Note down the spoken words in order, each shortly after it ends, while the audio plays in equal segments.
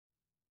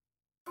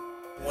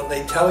When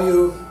they tell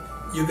you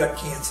you got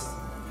cancer,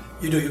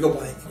 you go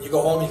blank. You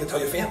go home, you can tell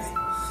your family.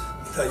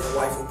 You tell your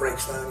wife who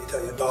breaks down, you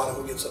tell your daughter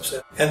who gets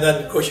upset. And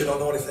then, of course, you don't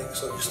know anything,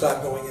 so you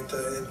start going into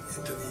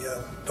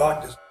the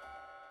doctors.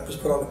 I was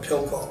put on a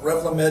pill called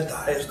Revlimid, the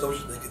highest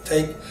dose they could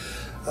take.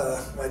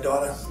 My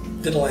daughter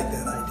didn't like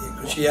that idea,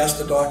 because she asked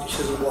the doctor,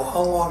 she said, well,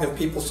 how long have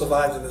people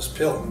survived on this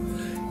pill?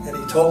 And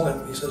he told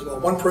him, he says, well,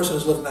 one person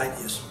has lived 9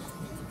 years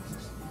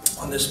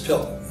on this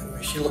pill.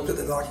 And she looked at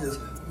the doctor and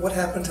says, what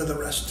happened to the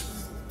rest?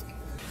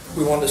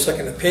 We wanted a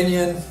second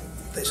opinion.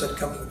 They said,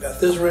 come to the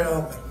Beth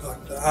Israel,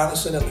 Dr.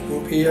 Arneson and the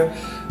group here.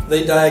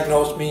 They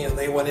diagnosed me, and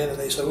they went in and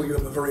they said, oh, you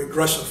have a very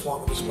aggressive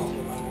form of this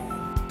multiple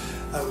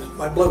myeloma.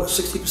 My blood was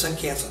 60%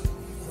 cancer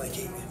when I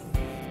came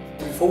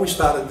in. Before we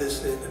started this,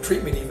 the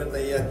treatment even,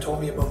 they told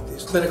me about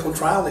this clinical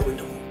trial they were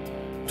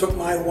doing. Took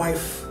my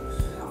wife,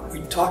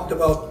 we talked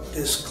about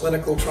this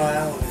clinical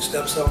trial and the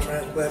stem cell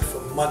transplant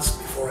for months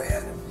before I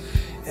had it.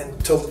 And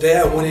until the day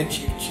I went in,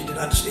 she didn't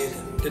understand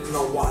it, didn't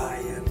know why.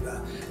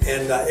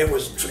 And it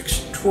was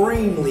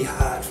extremely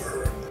hard for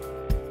her.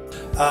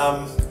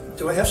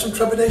 Do I have some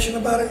trepidation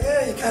about it?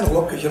 Yeah, you kind of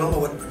look, because you don't know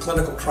what the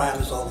clinical trial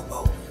is all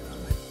about.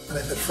 And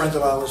I've had friends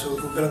of ours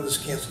who've been on this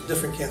cancer,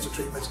 different cancer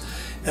treatments,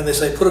 and they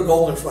say, put a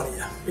goal in front of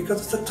you,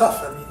 because it's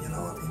tough.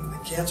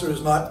 Cancer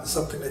is not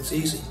something that's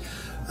easy.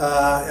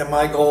 And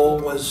my goal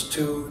was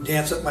to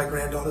dance at my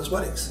granddaughter's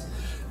weddings,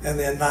 and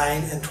they're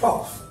 9 and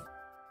 12.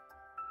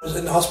 I was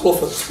in the hospital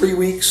for 3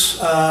 weeks,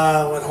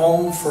 went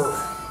home for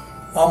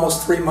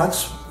almost 3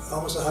 months,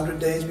 almost 100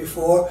 days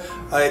before.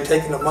 I had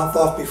taken a month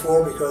off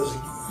before, because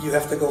you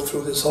have to go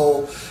through this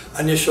whole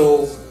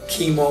initial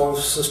chemo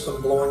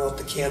system, blowing out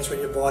the cancer in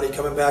your body,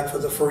 coming back for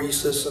the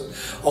pheresis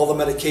and all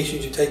the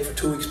medications you take for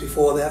 2 weeks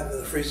before that,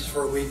 and the pheresis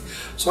for a week.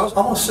 So I was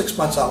almost 6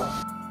 months out.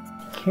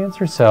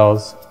 Cancer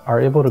cells are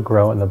able to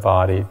grow in the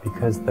body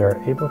because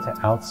they're able to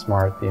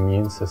outsmart the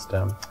immune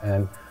system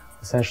and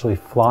essentially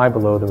fly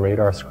below the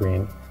radar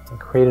screen and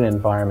create an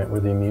environment where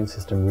the immune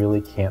system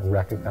really can't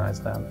recognize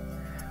them.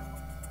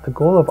 The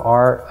goal of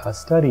our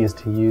study is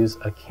to use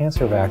a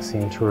cancer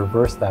vaccine to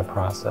reverse that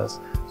process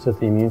so that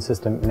the immune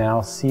system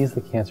now sees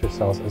the cancer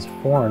cells as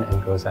foreign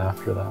and goes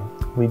after them.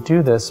 We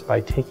do this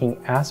by taking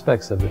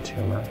aspects of the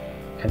tumor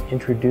and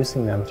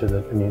introducing them to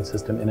the immune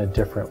system in a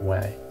different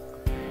way.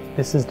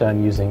 This is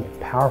done using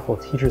powerful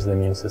teachers of the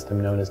immune system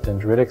known as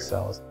dendritic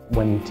cells.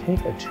 When you take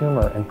a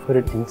tumor and put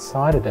it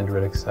inside a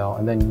dendritic cell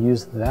and then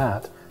use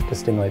that to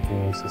stimulate the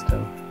immune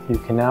system, you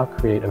can now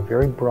create a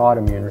very broad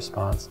immune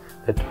response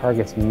that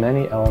targets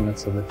many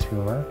elements of the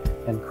tumor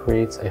and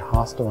creates a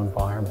hostile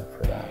environment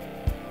for that.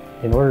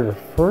 In order to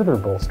further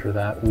bolster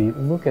that, we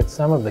look at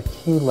some of the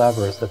key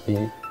levers that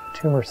the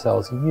tumor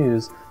cells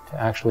use to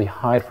actually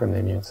hide from the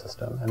immune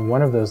system. And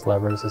one of those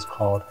levers is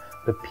called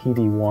the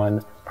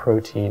PD-1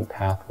 protein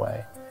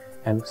pathway.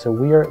 And so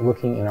we are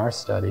looking in our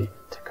study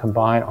to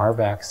combine our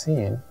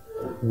vaccine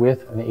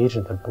with an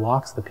agent that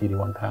blocks the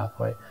PD-1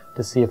 pathway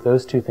to see if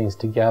those two things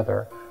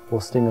together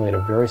will stimulate a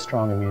very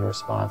strong immune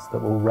response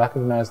that will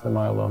recognize the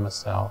myeloma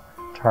cell,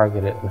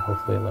 target it, and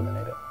hopefully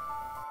eliminate it.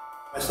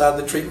 I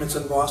started the treatments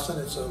in Boston.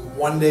 It's a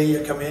one day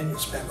you come in, you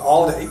spend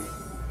all day,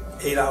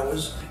 8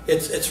 hours.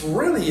 It's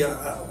really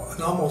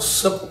an almost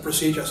simple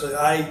procedure. So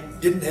I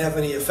didn't have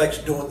any effects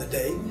during the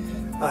day.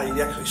 I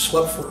actually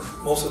slept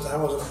for most of the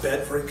time. I was in a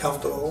bed, very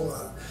comfortable,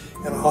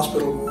 in a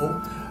hospital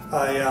room.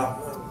 I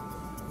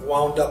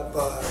wound up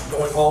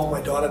going home.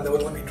 My daughter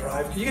wouldn't let me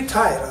drive. You get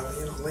tired of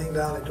it, laying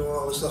down and doing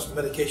all the stuff the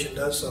medication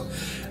does. So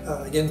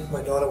again,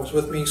 my daughter was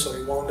with me, so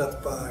we wound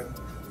up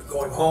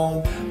going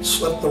home,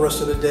 slept the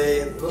rest of the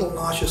day, and a little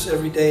nauseous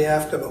every day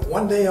after, but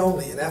one day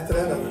only. And after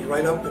that, I was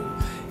right up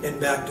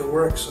and back to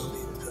work. So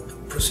the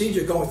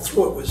procedure going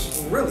through it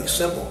was really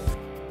simple.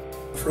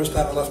 The first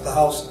time I left the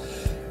house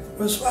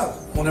was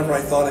whenever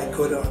I thought I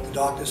could, or the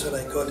doctor said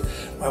I could.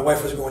 My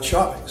wife was going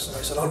shopping, so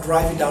I said, I'll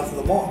drive you down to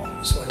the mall.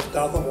 So I went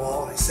down to the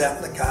mall, I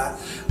sat in the car.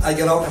 I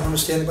got out, I remember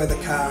standing by the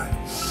car,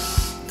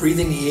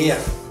 breathing the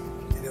air.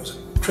 And it was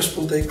a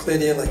crystal day, clear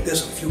day like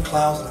this, and a few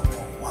clouds, and I'm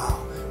going,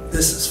 wow,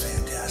 this is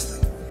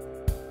fantastic.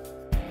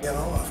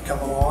 I've come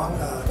along,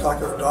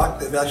 talked to the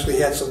doctor. They've actually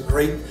had some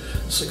great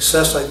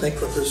success, I think,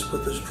 with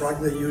this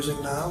drug they're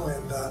using now,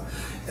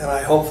 and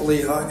I hopefully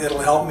it'll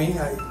help me.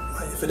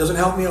 If it doesn't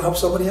help me, it'll help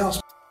somebody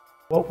else.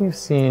 What we've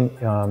seen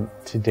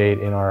to date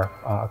in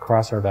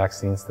across our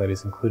vaccine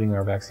studies, including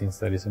our vaccine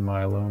studies in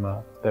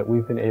myeloma, that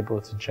we've been able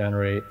to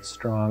generate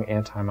strong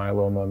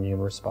anti-myeloma immune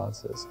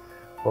responses.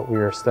 What we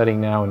are studying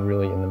now and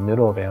really in the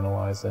middle of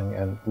analyzing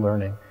and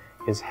learning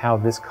is how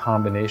this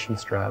combination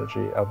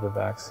strategy of the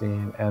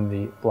vaccine and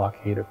the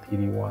blockade of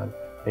PD-1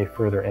 may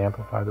further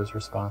amplify those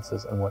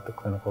responses and what the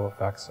clinical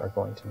effects are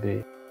going to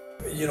be.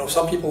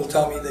 Some people will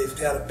tell me they've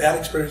had a bad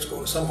experience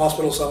going to some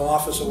hospital, some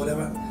office or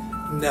whatever.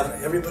 Never.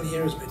 Everybody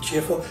here has been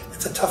cheerful.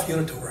 It's a tough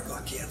unit to work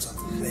on cancer.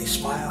 They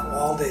smile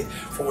all day.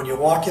 From when you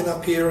walk in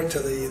up here to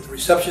the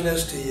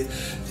receptionist, to you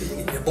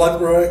getting your blood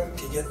work,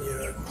 to getting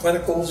your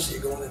clinicals,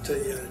 you're going into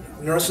your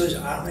nurses,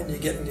 you're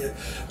getting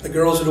the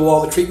girls who do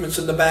all the treatments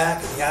in the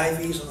back, and the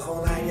IVs and the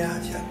whole 9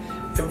 yards.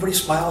 everybody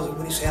smiles,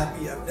 everybody's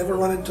happy. I've never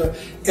run into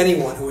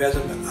anyone who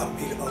hasn't been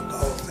upbeat about the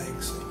whole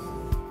thing. So.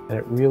 And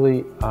it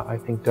really, I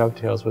think,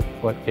 dovetails with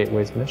what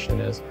Gateway's mission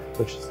is,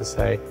 which is to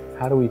say,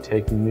 how do we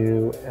take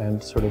new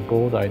and sort of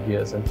bold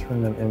ideas and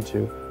turn them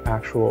into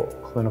actual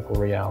clinical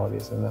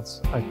realities? And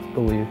that's, I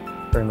believe,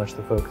 very much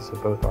the focus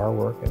of both our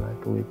work, and I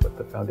believe what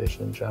the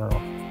Foundation in general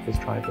is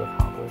trying to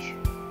accomplish.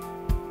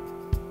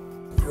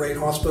 Great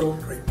hospital,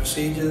 great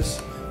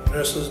procedures,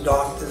 nurses,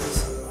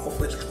 doctors,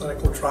 hopefully it's a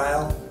clinical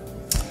trial,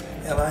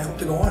 and I hope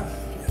to go on.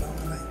 You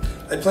know,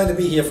 I plan to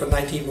be here for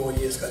 19 more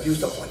years, because I've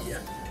used up 1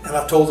 year. And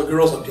I've told the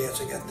girls I'm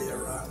dancing at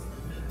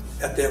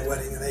their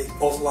wedding, and they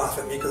both laugh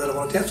at me because they don't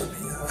want to dance with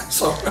me. You know?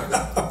 So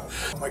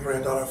my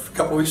granddaughter, a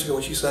couple of weeks ago,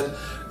 she said,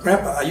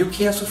 "Grandpa, are you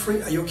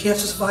cancer-free? Are you a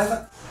cancer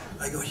survivor?"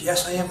 I go,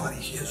 "Yes, I am,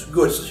 honey." She is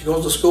good. So she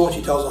goes to school and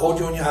she tells the whole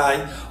junior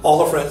high,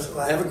 all her friends,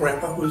 I have a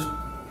grandpa who's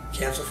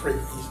cancer-free.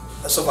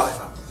 He's a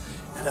survivor.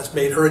 And that's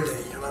made her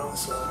day, you know.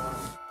 So